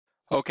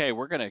Okay,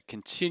 we're going to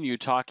continue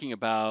talking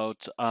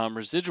about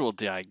residual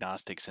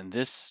diagnostics in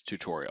this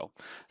tutorial.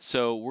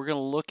 So we're going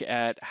to look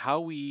at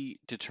how we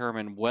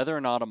determine whether or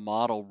not a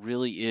model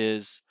really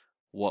is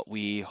what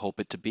we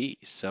hope it to be.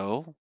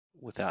 So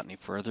without any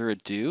further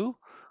ado,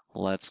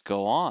 let's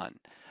go on.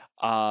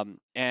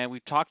 And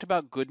we've talked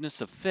about goodness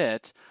of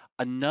fit.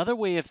 Another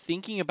way of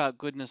thinking about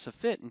goodness of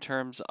fit in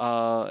terms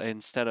of,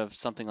 instead of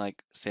something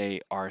like, say,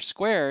 R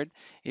squared,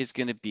 is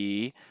going to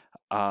be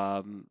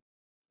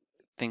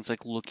things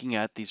like looking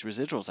at these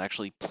residuals,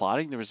 actually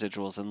plotting the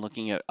residuals and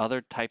looking at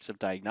other types of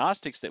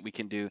diagnostics that we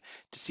can do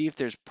to see if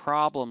there's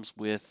problems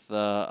with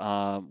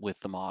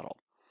the model.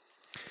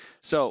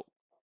 So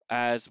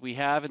as we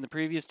have in the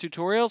previous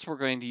tutorials, we're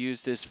going to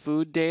use this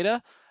food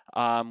data.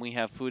 We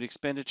have food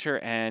expenditure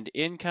and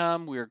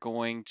income. We're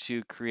going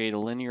to create a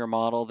linear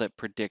model that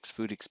predicts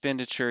food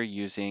expenditure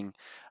using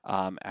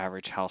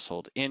average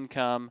household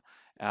income.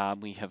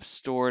 We have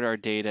stored our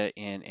data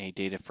in a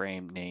data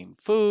frame named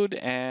food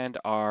and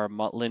our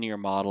linear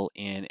model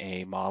in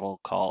a model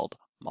called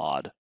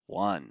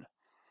mod1.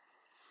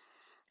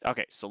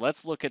 Okay, so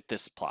let's look at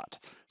this plot.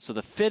 So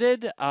the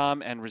fitted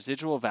and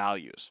residual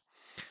values.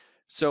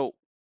 So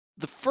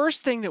the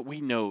first thing that we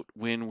note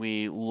when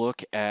we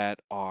look at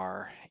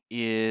R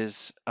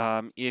is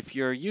if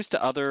you're used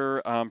to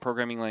other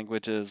programming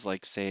languages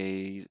like,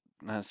 say,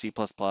 C++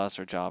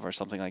 or Java or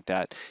something like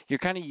that, you're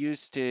kind of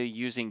used to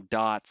using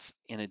dots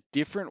in a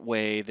different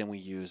way than we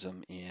use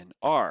them in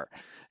R.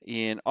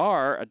 In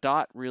R, a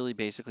dot really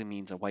basically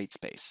means a white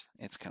space.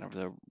 It's kind of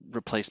the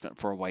replacement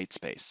for a white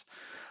space.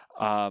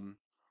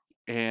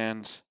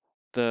 And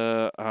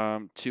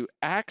to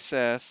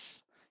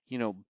access,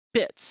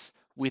 bits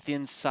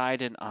within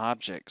inside an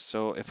object.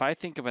 So if I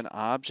think of an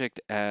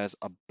object as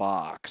a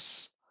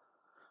box,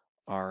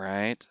 all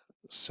right,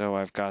 so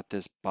I've got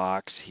this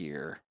box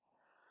here,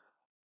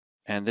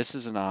 and this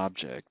is an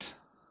object,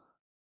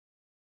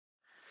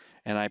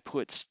 and I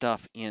put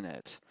stuff in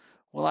it.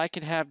 Well, I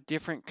could have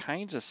different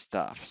kinds of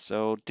stuff,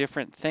 so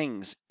different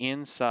things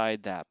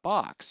inside that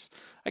box.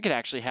 I could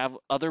actually have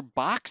other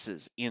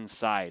boxes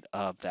inside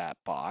of that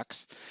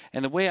box,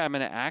 and the way I'm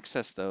going to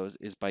access those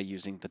is by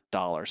using the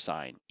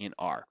 $ in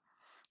R.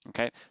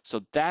 Okay,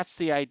 so that's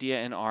the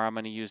idea in R. I'm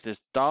going to use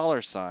this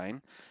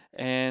 $.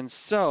 And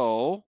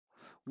so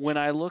when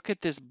I look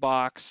at this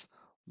box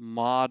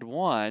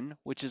mod1,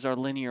 which is our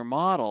linear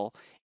model,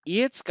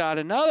 it's got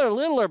another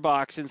littler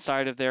box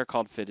inside of there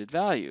called fitted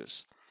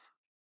values.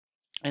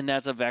 And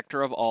that's a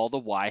vector of all the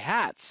y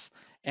hats.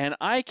 And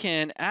I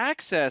can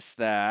access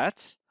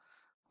that.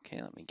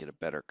 Okay, let me get a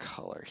better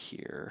color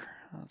here.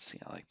 Let's see,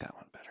 I like that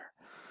one better.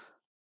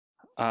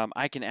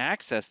 I can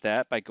access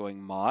that by going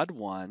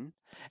mod1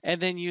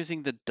 and then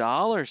using the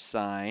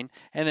 $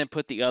 and then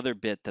put the other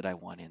bit that I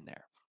want in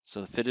there.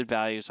 So the fitted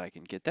values, I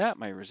can get that.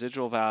 My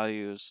residual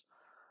values,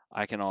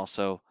 I can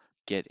also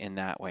get in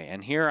that way.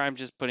 And here I'm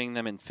just putting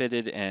them in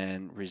fitted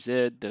and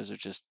resid. Those are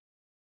just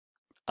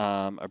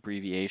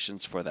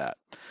abbreviations for that.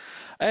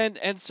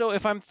 And so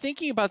if I'm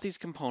thinking about these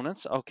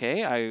components,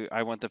 okay,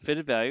 I want the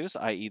fitted values,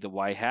 i.e. the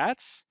y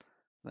hats.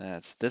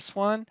 That's this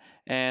one.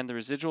 And the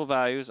residual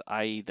values,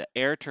 i.e. the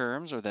air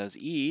terms or those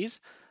e's,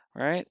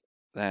 right?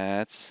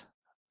 That's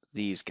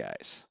these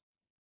guys.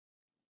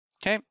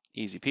 Okay,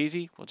 easy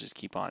peasy. We'll just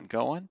keep on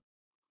going.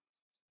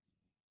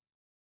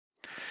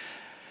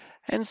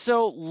 And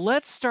so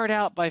let's start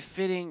out by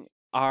doing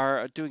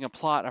a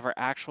plot of our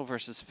actual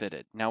versus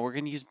fitted. Now we're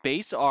going to use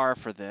base R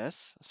for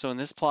this. So in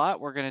this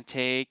plot, we're going to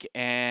take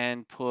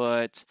and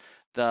put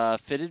the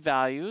fitted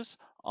values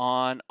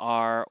on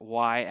our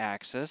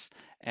y-axis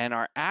and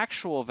our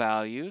actual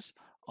values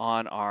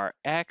on our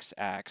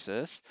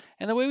x-axis.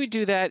 And the way we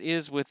do that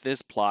is with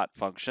this plot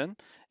function.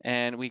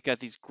 And we've got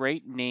these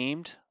great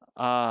named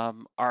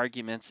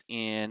arguments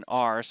in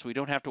R, so we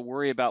don't have to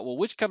worry about, well,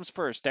 which comes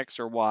first, X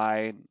or Y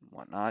and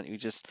whatnot. You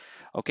just,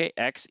 okay,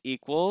 X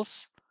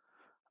equals,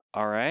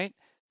 all right,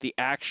 the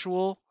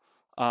actual,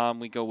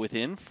 we go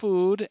within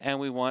food and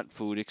we want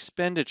food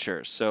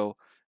expenditure. So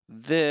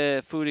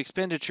the food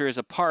expenditure is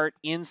a part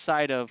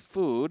inside of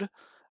food,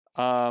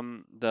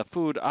 the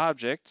food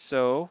object,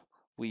 so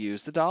we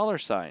use the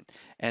 $.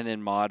 And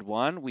then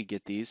mod1, we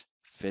get these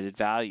fitted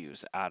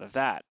values out of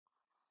that.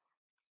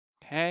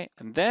 Okay,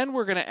 and then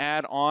we're going to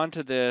add on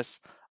to this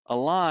a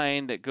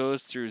line that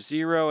goes through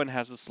 0 and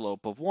has a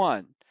slope of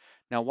 1.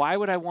 Now, why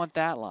would I want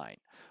that line?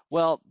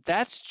 Well,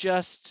 that's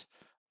just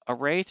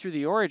array through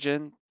the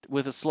origin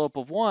with a slope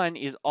of 1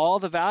 is all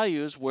the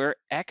values where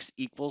x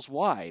equals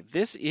y.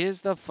 This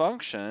is the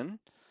function,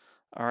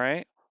 all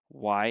right,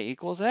 y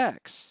equals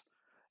x.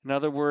 In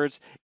other words,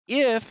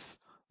 if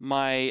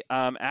my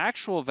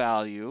actual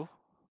value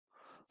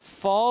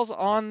falls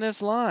on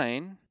this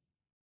line,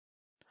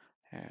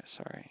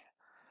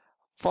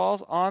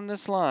 falls on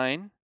this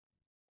line,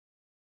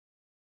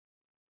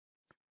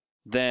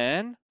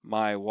 then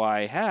my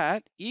y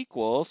hat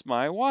equals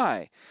my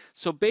y.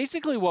 So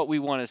basically what we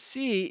want to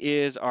see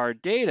is our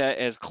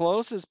data as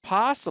close as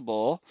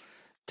possible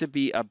to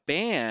be a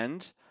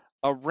band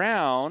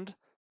around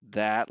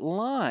that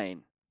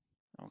line.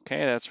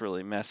 Okay, that's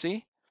really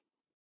messy.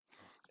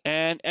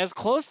 And as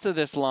close to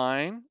this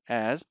line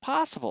as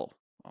possible.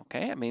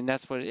 Okay, I mean,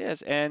 that's what it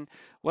is. And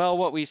well,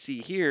 what we see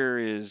here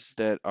is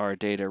that our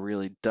data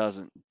really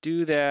doesn't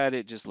do that.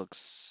 It just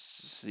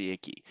looks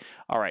icky.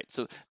 All right,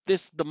 so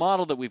the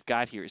model that we've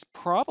got here is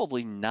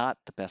probably not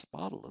the best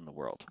model in the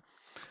world.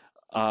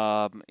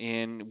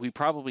 And we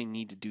probably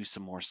need to do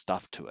some more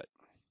stuff to it.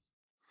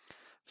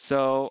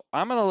 So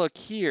I'm going to look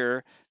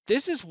here.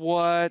 This is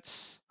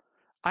what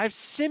I've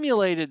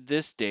simulated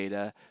this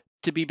data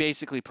to be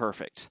basically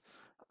perfect.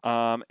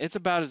 It's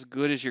about as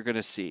good as you're going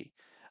to see.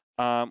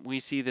 We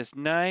see this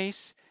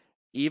nice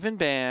even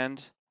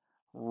band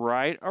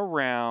right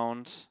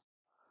around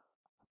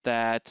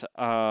that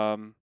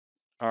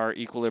our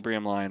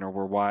equilibrium line, or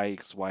where y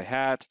equals y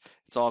hat.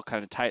 It's all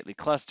kind of tightly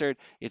clustered.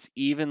 It's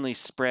evenly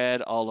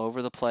spread all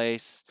over the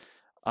place.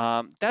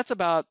 That's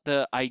about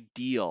the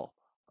ideal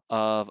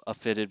of a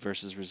fitted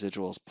versus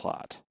residuals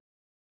plot.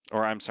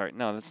 Or I'm sorry,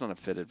 no, that's not a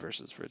fitted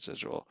versus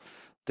residual.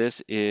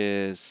 This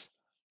is,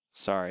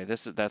 sorry,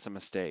 that's a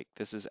mistake.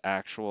 This is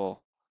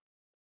actual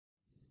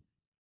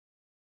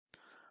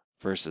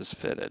versus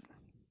fitted.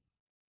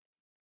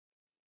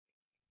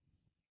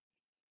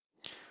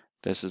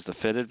 This is the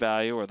fitted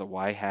value, or the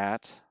y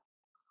hat.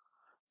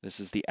 This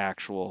is the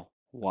actual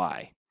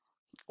y,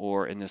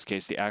 or in this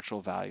case, the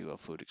actual value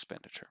of food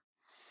expenditure.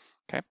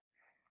 Okay.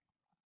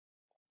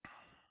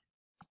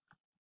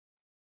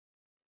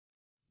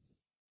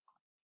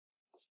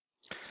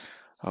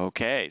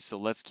 Okay, so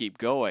let's keep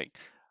going.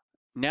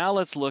 Now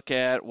let's look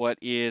at what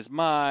is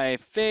my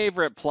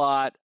favorite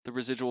plot, the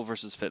residual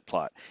versus fit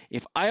plot.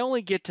 If I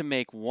only get to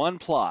make one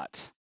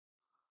plot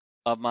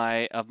of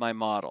my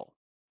model,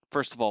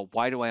 first of all,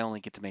 why do I only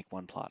get to make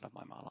one plot of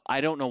my model? I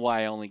don't know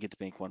why I only get to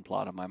make one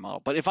plot of my model,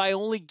 but if I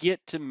only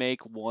get to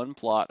make one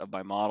plot of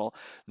my model,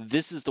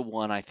 this is the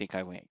one I think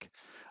I make.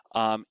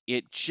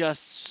 It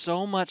just,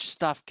 so much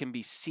stuff can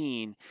be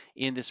seen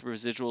in this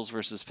residuals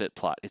versus fit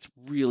plot. It's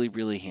really,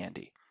 really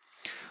handy.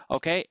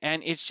 Okay,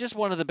 and it's just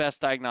one of the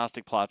best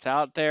diagnostic plots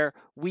out there.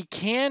 We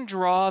can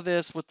draw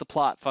this with the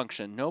plot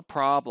function, no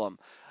problem,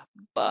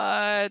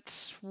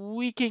 but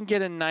we can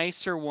get a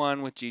nicer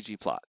one with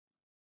ggplot.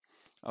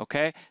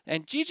 Okay,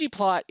 and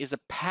ggplot is a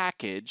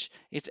package.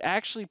 It's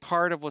actually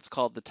part of what's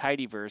called the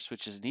tidyverse,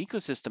 which is an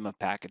ecosystem of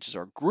packages,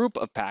 or group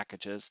of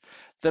packages,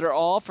 that are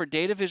all for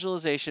data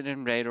visualization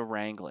and data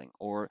wrangling,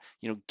 or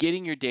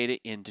getting your data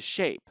into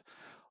shape.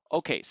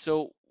 Okay,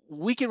 so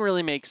we can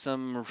really make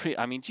some,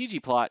 I mean,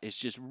 ggplot is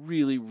just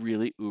really,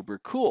 really uber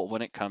cool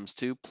when it comes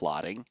to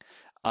plotting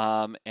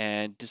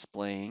and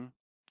displaying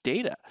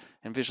data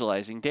and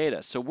visualizing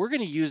data. So we're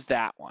going to use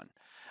that one.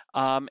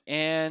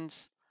 And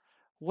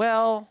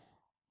well,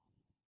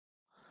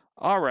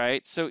 all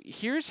right, so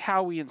here's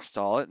how we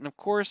install it. And of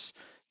course,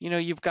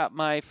 you've got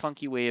my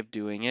funky way of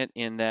doing it,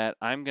 in that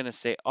I'm going to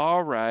say,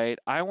 all right,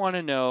 I want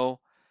to know,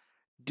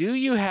 do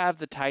you have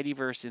the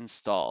tidyverse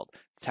installed?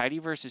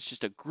 Tidyverse is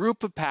just a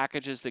group of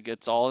packages that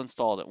gets all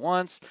installed at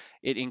once.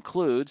 It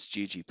includes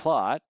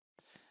ggplot.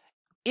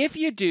 If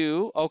you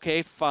do,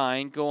 okay,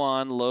 fine, go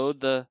on, load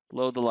the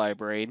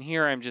library. And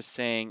here I'm just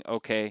saying,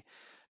 okay,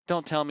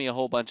 don't tell me a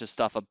whole bunch of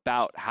stuff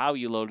about how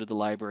you loaded the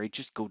library.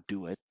 Just go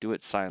do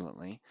it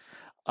silently.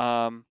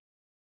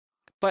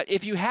 But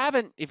if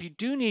you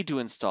do need to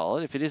install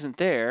it, if it isn't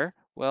there,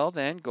 well,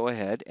 then go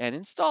ahead and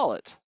install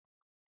it.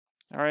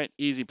 All right,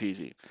 easy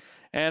peasy.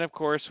 And of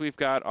course, we've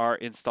got our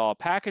install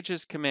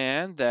packages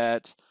command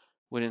that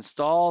would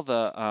install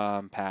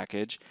the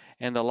package,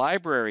 and the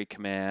library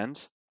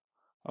command,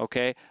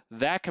 okay,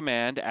 that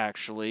command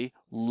actually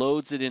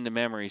loads it into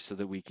memory so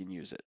that we can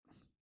use it.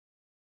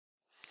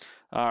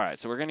 All right,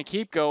 so we're going to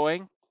keep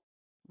going.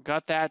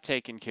 Got that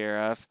taken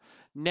care of.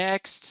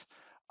 Next,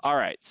 all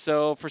right,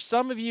 so for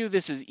some of you,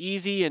 this is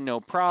easy and no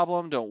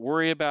problem. Don't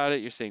worry about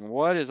it. You're saying,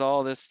 what is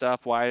all this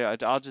stuff? Why?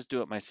 I'll just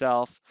do it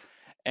myself.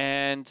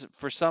 And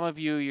for some of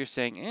you, you're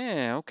saying,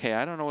 okay,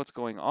 I don't know what's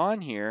going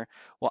on here.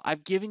 Well,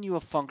 I've given you a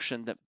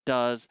function that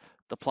does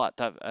the plot.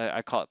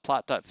 I call it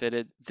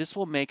plot.fitted. This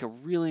will make a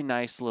really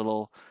nice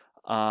little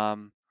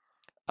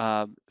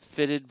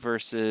fitted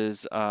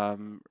versus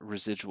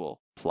residual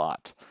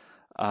plot.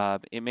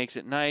 It makes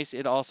it nice.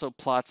 It also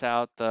plots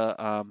out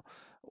the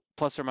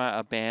plus or minus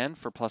a band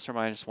for plus or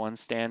minus 1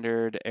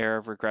 standard error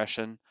of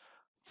regression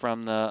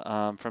from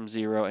the from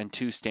 0, and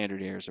 2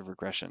 standard errors of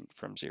regression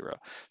from 0.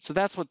 So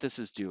that's what this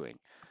is doing.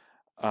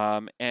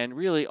 And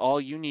really, all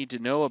you need to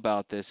know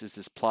about this is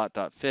this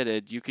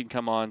plot.fitted. You can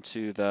come on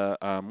to the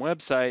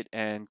website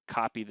and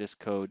copy this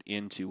code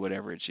into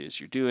whatever it is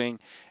you're doing,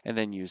 and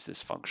then use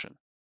this function.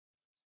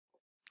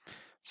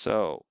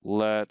 So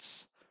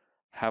let's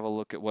have a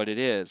look at what it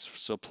is.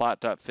 So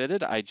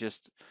plot.fitted, I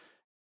just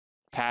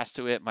pass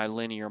to it my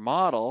linear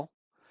model,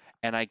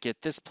 and I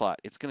get this plot.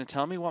 It's going to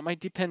tell me what my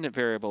dependent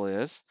variable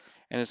is,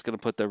 and it's going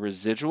to put the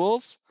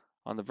residuals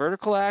on the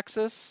vertical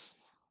axis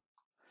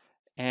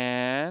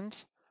and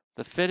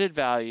the fitted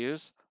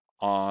values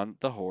on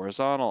the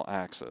horizontal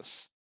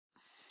axis.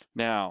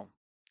 Now,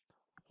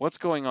 what's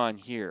going on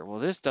here? Well,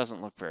 this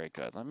doesn't look very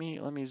good. Let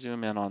me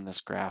zoom in on this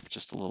graph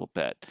just a little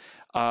bit.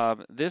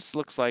 This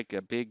looks like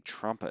a big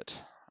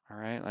trumpet, all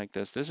right, like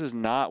this. This is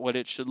not what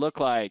it should look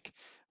like.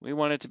 We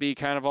want it to be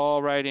kind of all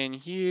right in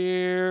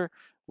here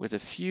with a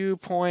few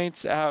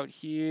points out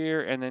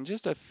here and then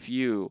just a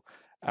few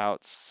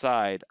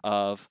outside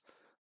of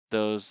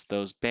those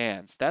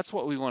bands. That's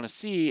what we want to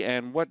see.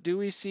 And what do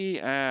we see?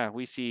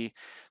 We see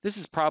this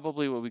is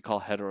probably what we call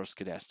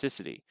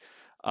heteroskedasticity.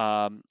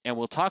 And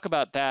we'll talk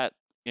about that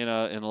in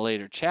a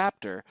later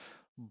chapter.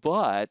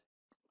 But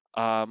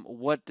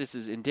what this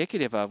is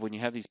indicative of, when you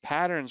have these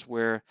patterns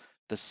where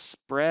the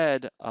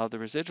spread of the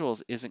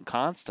residuals isn't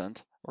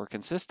constant or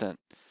consistent,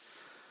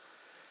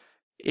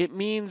 it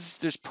means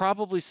there's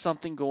probably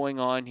something going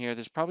on here.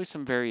 There's probably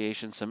some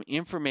variation, some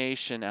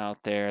information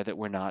out there that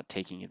we're not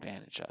taking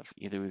advantage of.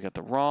 Either we've got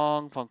the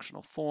wrong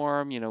functional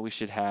form, we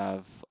should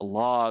have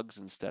logs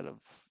instead of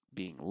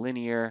being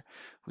linear.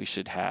 We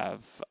should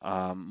have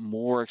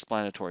more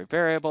explanatory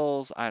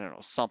variables. I don't know,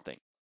 something.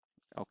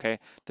 Okay,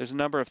 there's a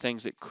number of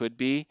things it could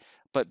be,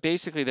 but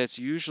basically that's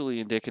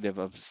usually indicative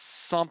of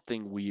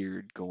something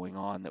weird going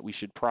on that we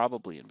should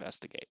probably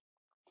investigate.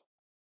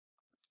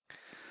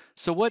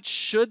 So what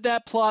should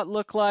that plot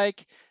look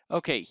like?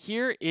 Okay,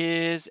 here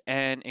is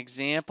an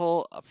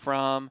example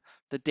from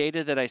the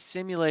data that I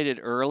simulated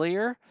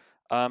earlier.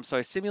 So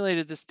I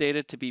simulated this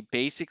data to be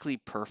basically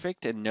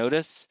perfect, and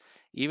notice,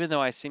 even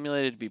though I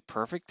simulated to be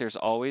perfect, there's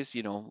always,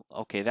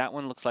 okay, that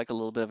one looks like a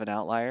little bit of an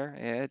outlier.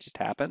 It just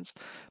happens.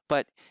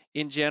 But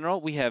in general,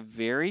 we have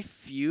very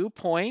few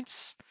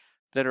points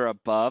that are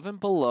above and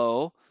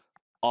below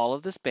all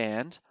of this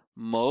band.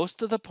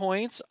 Most of the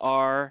points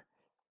are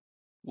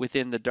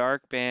within the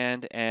dark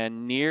band,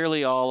 and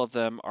nearly all of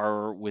them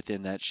are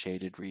within that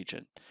shaded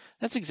region.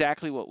 That's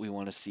exactly what we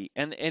want to see.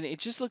 And it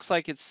just looks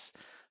like it's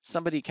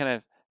somebody kind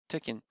of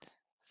took and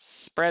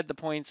spread the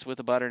points with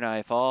a butter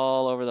knife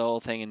all over the whole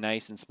thing and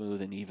nice and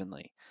smooth and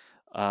evenly.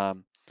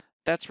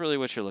 That's really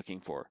what you're looking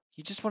for.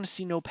 You just want to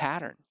see no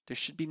pattern. There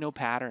should be no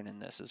pattern in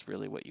this is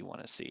really what you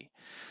want to see.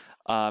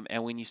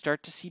 And when you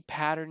start to see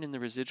pattern in the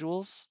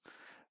residuals,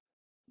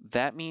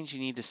 that means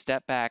you need to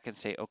step back and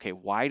say, okay,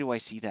 why do I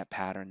see that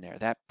pattern there?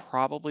 That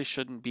probably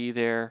shouldn't be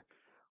there.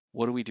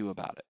 What do we do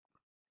about it?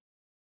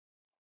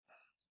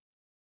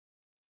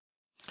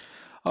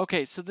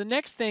 Okay, so the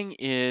next thing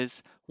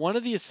is, one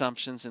of the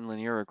assumptions in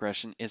linear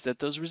regression is that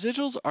those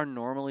residuals are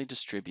normally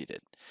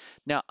distributed.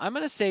 Now, I'm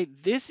going to say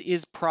this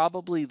is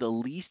probably the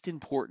least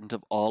important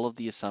of all of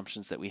the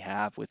assumptions that we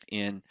have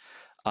within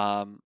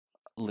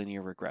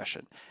linear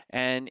regression.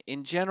 And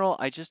in general,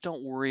 I just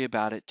don't worry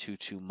about it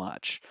too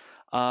much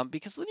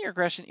because linear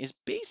regression is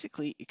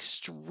basically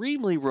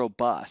extremely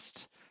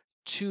robust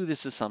to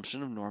this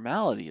assumption of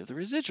normality of the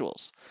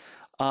residuals.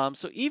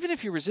 So even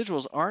if your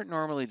residuals aren't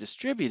normally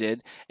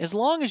distributed, as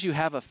long as you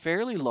have a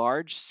fairly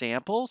large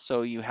sample,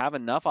 so you have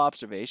enough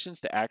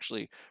observations to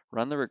actually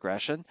run the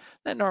regression,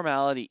 that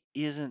normality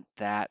isn't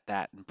that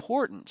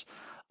important.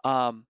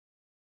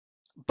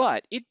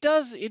 But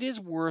it is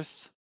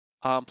worth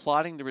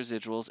plotting the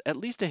residuals, at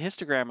least a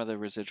histogram of the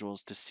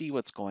residuals, to see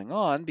what's going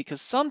on,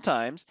 because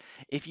sometimes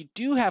if you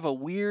do have a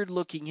weird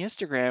looking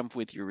histogram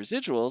with your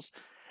residuals,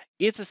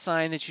 it's a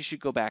sign that you should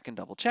go back and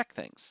double check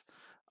things.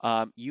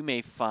 You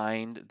may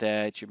find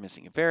that you're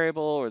missing a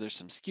variable, or there's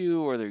some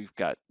skew, or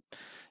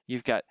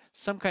you've got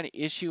some kind of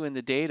issue in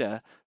the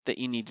data that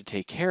you need to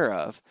take care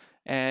of,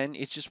 and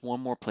it's just one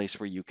more place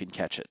where you can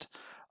catch it.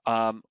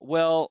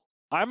 Well,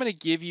 I'm going to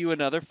give you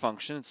another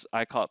function.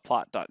 I call it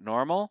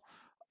plot.normal.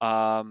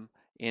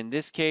 In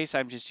this case,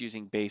 I'm just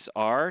using base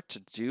R to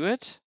do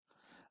it.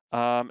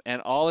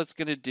 And all it's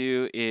going to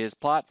do is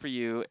plot for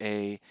you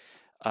a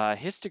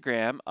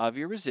histogram of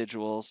your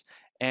residuals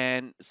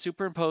and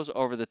superimpose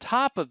over the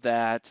top of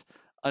that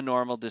a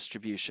normal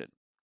distribution.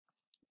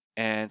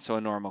 And so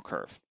a normal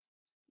curve.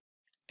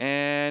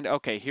 And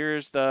okay,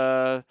 here's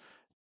the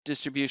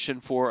distribution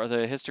for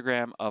the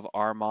histogram of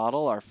our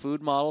model, our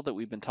food model that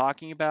we've been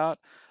talking about.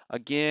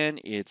 Again,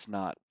 it's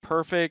not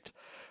perfect,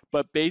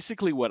 but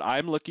basically what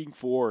I'm looking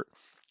for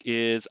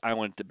is I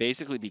want it to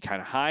basically be kind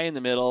of high in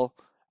the middle,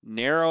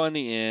 narrow in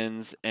the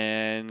ends,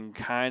 and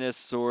kind of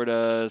sort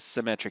of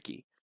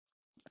symmetric-y.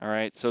 All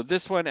right, so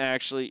this one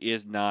actually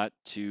is not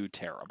too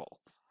terrible.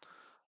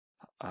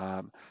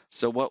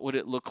 So what would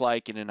it look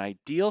like in an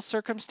ideal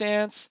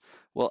circumstance?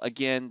 Well,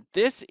 again,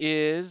 this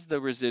is the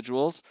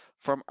residuals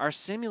from our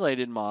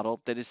simulated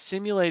model that is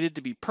simulated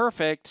to be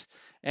perfect.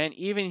 And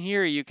even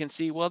here you can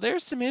see, well,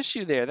 there's some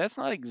issue there. That's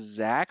not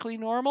exactly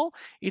normal.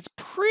 It's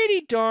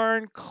pretty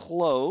darn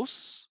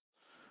close.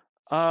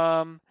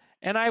 And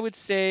I would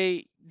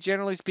say,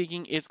 generally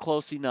speaking, it's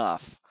close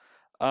enough.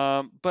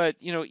 But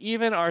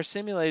even our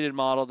simulated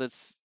model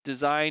that's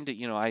designed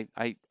to,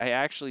 I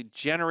actually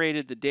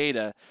generated the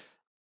data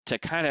to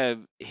kind of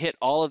hit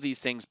all of these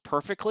things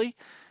perfectly.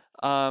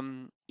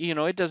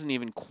 It doesn't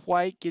even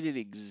quite get it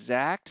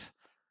exact,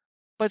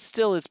 but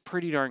still it's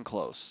pretty darn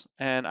close.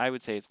 And I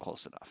would say it's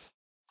close enough.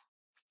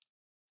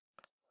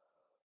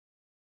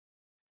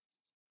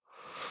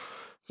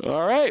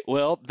 All right,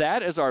 well,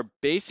 that is our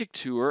basic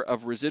tour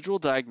of residual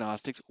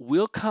diagnostics.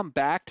 We'll come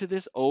back to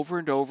this over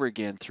and over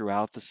again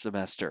throughout the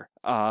semester,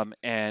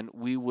 and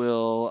we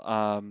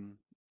will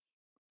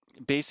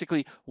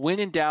basically, when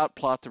in doubt,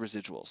 plot the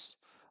residuals.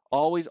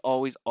 Always,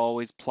 always,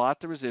 always plot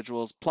the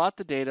residuals, plot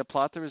the data,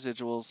 plot the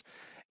residuals.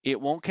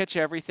 It won't catch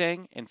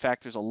everything. In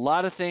fact, there's a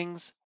lot of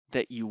things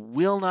that you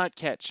will not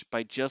catch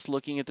by just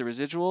looking at the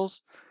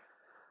residuals.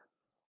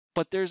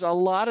 But there's a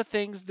lot of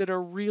things that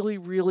are really,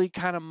 really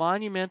kind of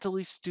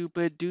monumentally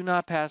stupid. Do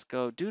not pass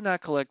go. Do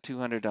not collect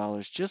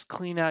 $200. Just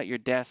clean out your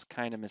desk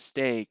kind of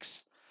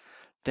mistakes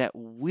that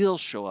will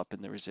show up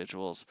in the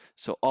residuals.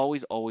 So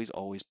always, always,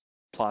 always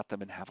plot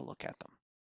them and have a look at them.